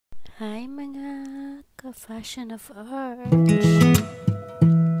Hi mga ka-fashion of art!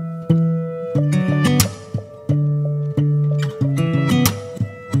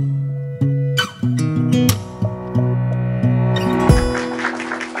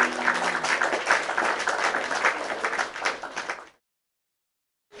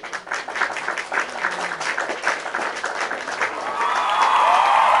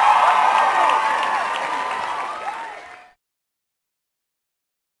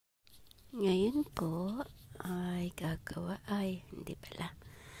 Ngayon po ay hindi pala.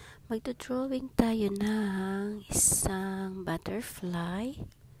 Magdo-drawing tayo ng isang butterfly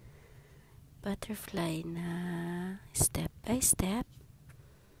na step by step.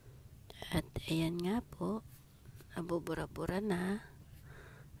 At ayan nga po, nabubura-bura na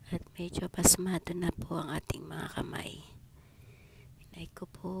at medyo pasmado na po ang ating mga kamay. Hinay ko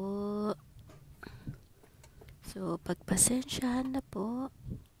po. So, pagpasensyahan na po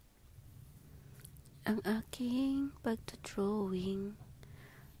ang aking pagdodrawing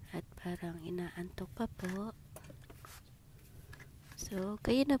at parang inaantok pa po. So,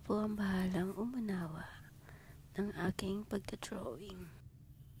 kayo na po ang bahalang umunawa ng aking pagdodrawing.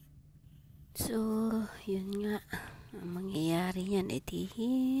 So, yun nga. Ang mangyayari yan,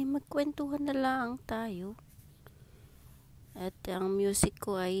 magkwentuhan na lang tayo. At ang music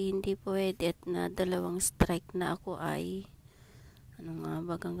ko ay hindi pwede at na 2 strike na ako ay ano nga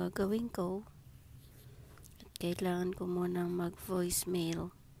ba ang gagawin ko? Kailangan ko munang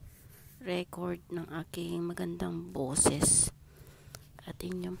mag-voicemail record ng aking magandang boses at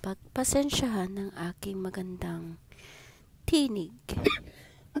inyong pagpasensyahan ng aking magandang tinig.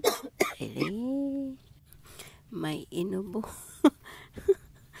 May inubo.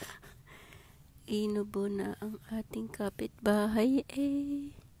 Inubo na ang ating kapitbahay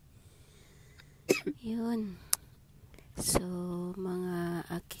Yun. So, mga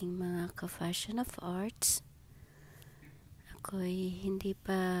aking mga ka-fashion of arts, ako'y hindi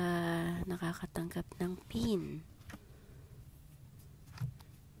pa nakakatanggap ng pin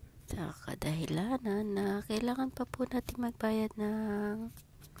sa kadahilanan na kailangan pa po natin magbayad ng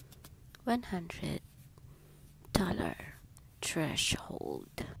 $100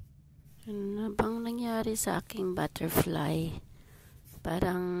 threshold. Ano na bang nangyari sa aking butterfly?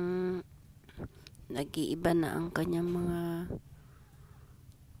 Parang nag-iiba na ang kanyang mga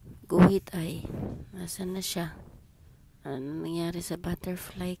guhit ay. Nasaan na siya? Ano nangyari sa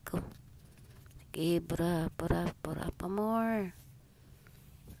butterfly ko? Sige, pura pa more.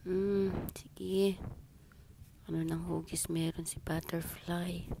 Sige. Ano nang hugis meron si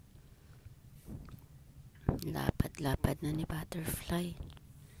butterfly? Lapad na ni butterfly.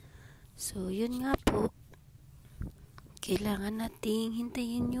 So, yun nga po. Kailangan nating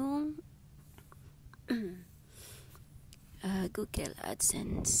hintayin yung Google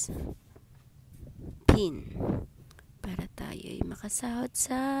AdSense pin para tayo'y makasahod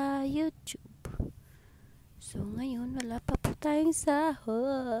sa YouTube. So, ngayon, wala pa po tayong sahod.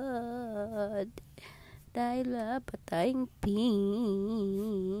 Dahil wala pa tayong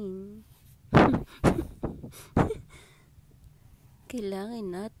pin. Kailangan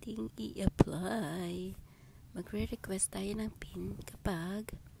nating i-apply. Magre-request tayo ng pin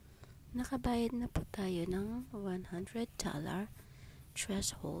kapag nakabayad na po tayo ng $100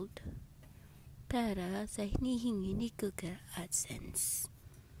 threshold para sa hinihingi ni Google AdSense.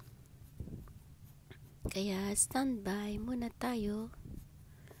 Kaya standby muna tayo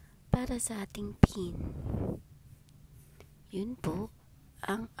para sa ating pin. Yun po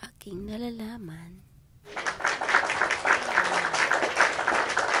ang aking nalalaman.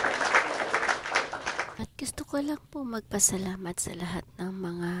 At gusto ko lang po magpasalamat sa lahat ng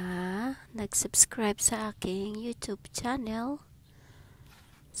mga nag-subscribe sa aking YouTube channel.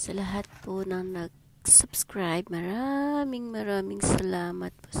 Sa lahat po ng nag-subscribe, maraming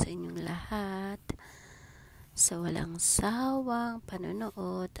salamat po sa inyong lahat. Sa walang sawang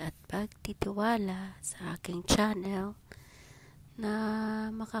panonood at pagtitiwala sa aking channel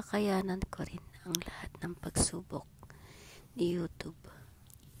na makakayanan ko rin ang lahat ng pagsubok ni YouTube.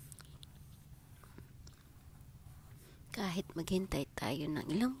 Kahit maghintay tayo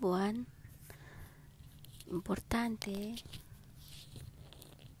ng ilang buwan, importante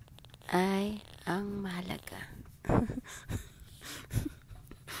ay ang mahalaga.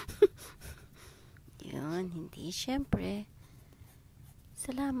 Yun, hindi syempre.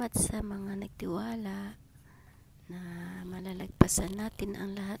 Salamat sa mga nagtiwala na malalagpasan natin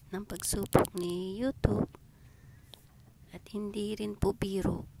ang lahat ng pagsubok ni YouTube. At hindi rin po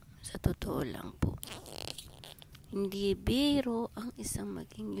biro, sa totoo lang po. Hindi biro ang isang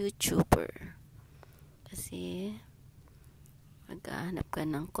maging YouTuber. Kasi Maghahanap ka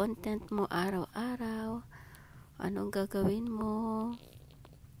ng content mo araw-araw. Anong gagawin mo?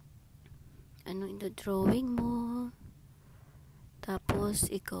 Anong drawing mo?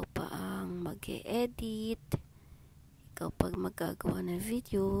 Tapos, ikaw pa ang mag-e-edit. Ikaw pa magagawa ng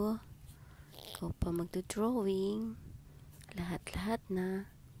video. Ikaw pa magdo-drawing. Lahat-lahat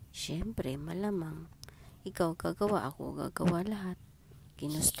na. Siyempre, malamang. Ikaw gagawa, ako gagawa lahat.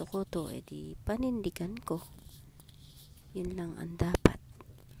 Ginusto ko to, edi panindigan ko. Yun lang ang dapat.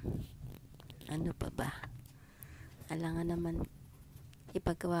 Ano pa ba? Alangan naman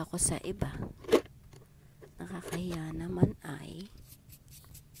ipagawa ko sa iba. Nakakahiya naman ay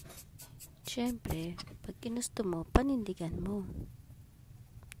siyempre, pag ginusto mo, panindigan mo.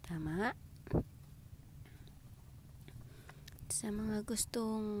 Tama? Sa mga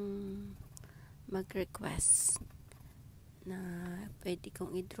gustong mag-request na pwede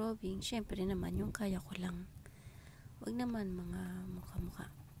kong i-drawing, siyempre naman yung kaya ko lang. Wag naman mga mukha-mukha.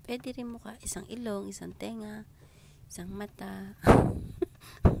 Pwede rin mukha, isang ilong, isang tenga, isang mata.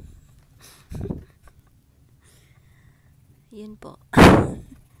 Yun po.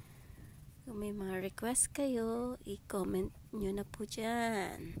 Kung may mga request kayo, i-comment nyo na po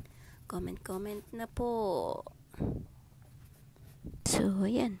dyan. Comment na po. So,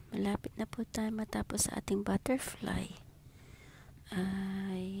 yan. Malapit na po tayo matapos sa ating butterfly.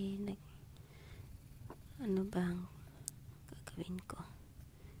 Ano bang gagawin ko?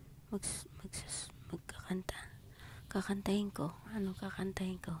 Magkakanta. Kakantahin ko. Ano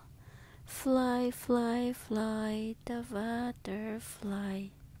kakantahin ko? Fly, fly, fly, the butterfly.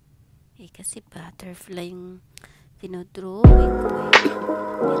 Kasi butterfly yung dinodrawing ko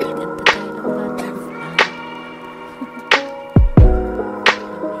Hindi kanta tayo ng butterfly.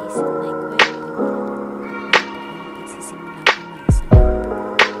 Naisip na ikwento. Pagsisimula ko ng isang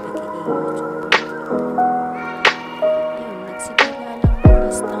pagiging YouTuber. Yun, nagsimula lang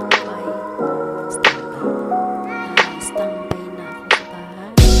muna standby na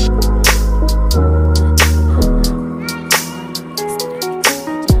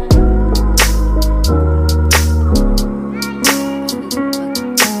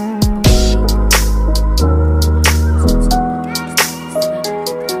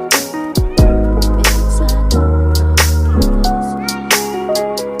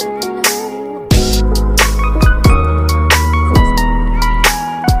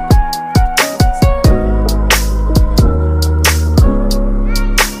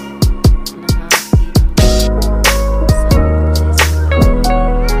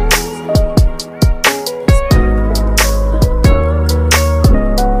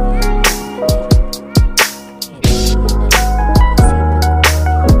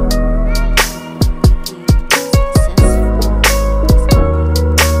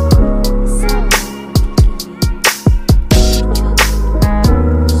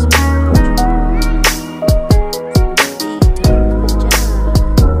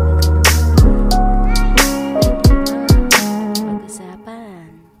sa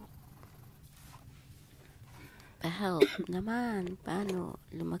bahay. Pa-help naman paano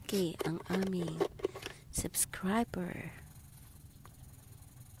lumaki ang aming subscriber.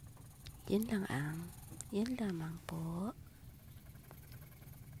 Yun lamang po.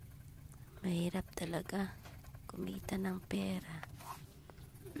 Mahirap talaga kumita ng pera.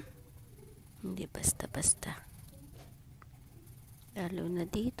 Hindi basta-basta. Lalo na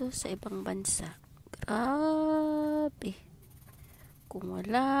dito sa ibang bansa. Grabe. Kung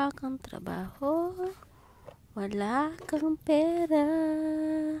wala kang trabaho, wala kang pera.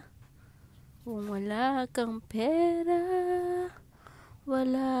 Kung wala kang pera,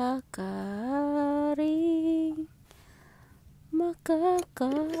 wala ka ring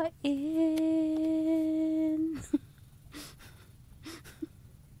makakain.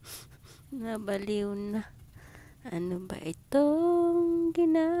 Nabaliw na. Ano ba itong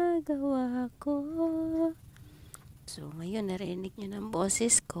ginagawa ko? So, ngayon narinig nyo ng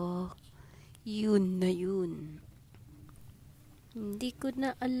boses ko. Yun na yun. Hindi ko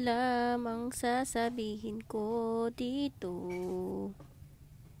na alam ang sasabihin ko dito.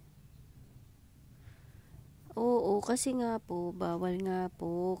 Oo, kasi nga po, bawal nga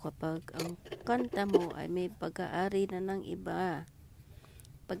po kapag ang kanta mo ay may pag-aari na ng iba.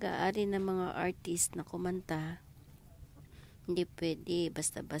 Pag-aari ng mga artist na kumanta. Hindi pwede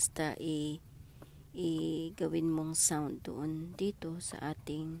basta-basta gawin mong sound doon dito sa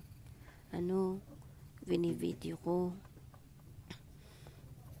ating video ko.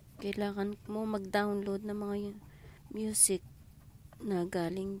 Kailangan mo mag-download ng mga music na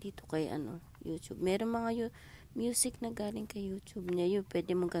galing dito kay YouTube. Meron mga music na galing kay YouTube niya, yun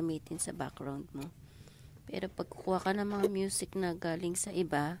pwede mong gamitin sa background mo. Pero pag kukuha ka ng mga music na galing sa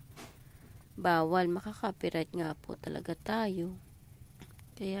iba, bawal, makaka-copyright nga po talaga tayo.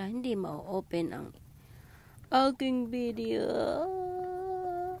 Kaya hindi ma-open ang aking video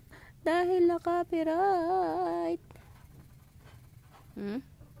dahil na-copyright.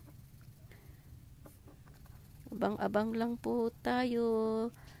 Abang-abang lang po tayo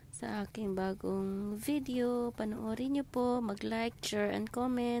sa aking bagong video. Panoorin niyo po, mag-like, share, and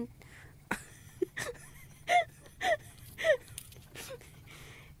comment.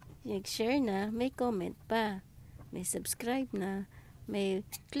 Share na, may comment pa, may subscribe na, may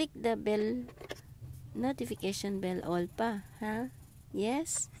click the bell, notification bell all pa, ha?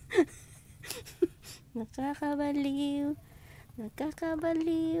 Yes? Nakakabaliw,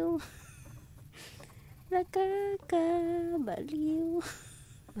 nakakabaliw, nakakabaliw.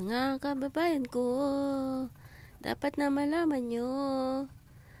 Mga kababayan ko, dapat na malaman nyo,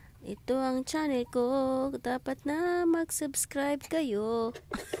 ito ang channel ko, dapat na mag-subscribe kayo.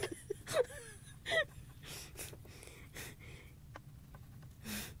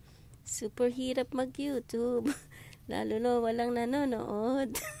 Super hirap mag-YouTube, lalo na walang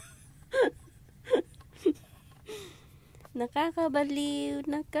nanonood. Nakakabaliw,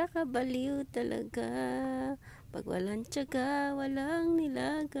 nakakabaliw talaga. Pag walang tiyaga, walang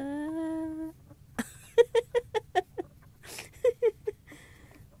nilaga.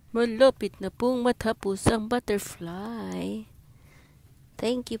 Malapit na pong matapos ang butterfly.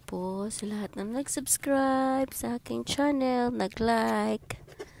 Thank you po sa lahat na nag-subscribe sa aking channel, nag-like,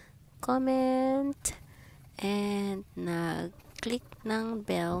 comment, and nag-click ng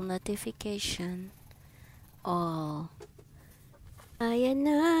bell notification all. Ayan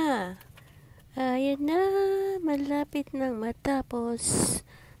na, malapit nang matapos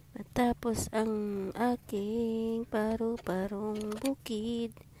ang aking paru-parong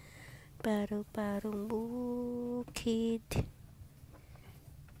bukid,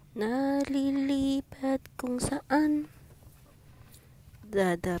 nalilipat kung saan,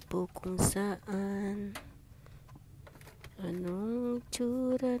 dadapo kung saan. Anong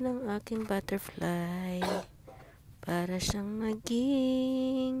tsura ng aking butterfly? Para siyang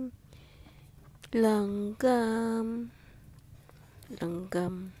naging langgam.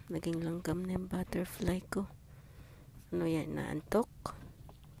 Naging langgam na yung butterfly ko. Ano yan, naantok?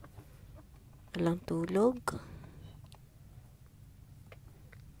 Walang tulog?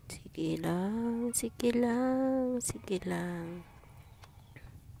 Sige lang.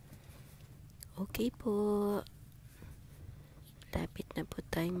 Okay po. Lapit na po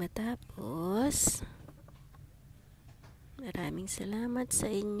tayong matapos. Maraming salamat sa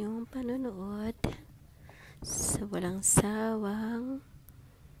inyong panonood, sa walang sawang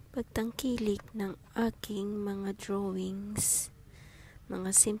pagtangkilik ng aking mga drawings. Mga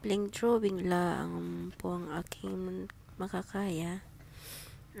simpleng drawing lang po ang aking makakaya.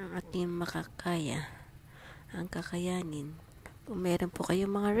 Ang kakayanin. Kung meron po kayong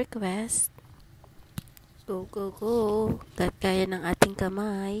mga request, go. At kaya ng ating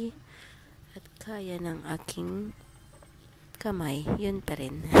kamay, at kaya ng aking kamay, yun pa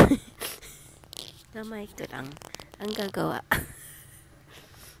rin. Kamay ko lang ang gagawa.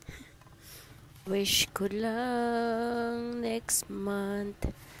 Wish ko lang next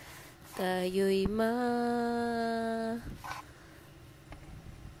month tayo'y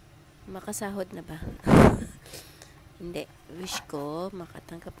makasahod na ba? Hindi. Wish ko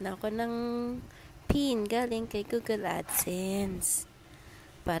makatanggap na ako ng pin galing kay Google AdSense.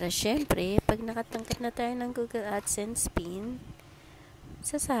 Para syempre, pag nakatanggap na tayo ng Google AdSense pin,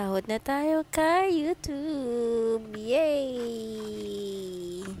 sasahod na tayo kay YouTube. Yay!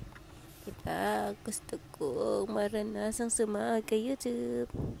 Diba? Gusto ko maranasang sumahod kay YouTube.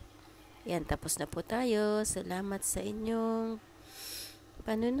 Yan, tapos na po tayo. Salamat sa inyong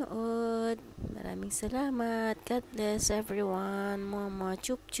panunood. Maraming salamat. God bless everyone. Mama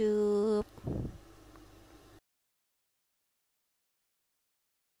chup chup.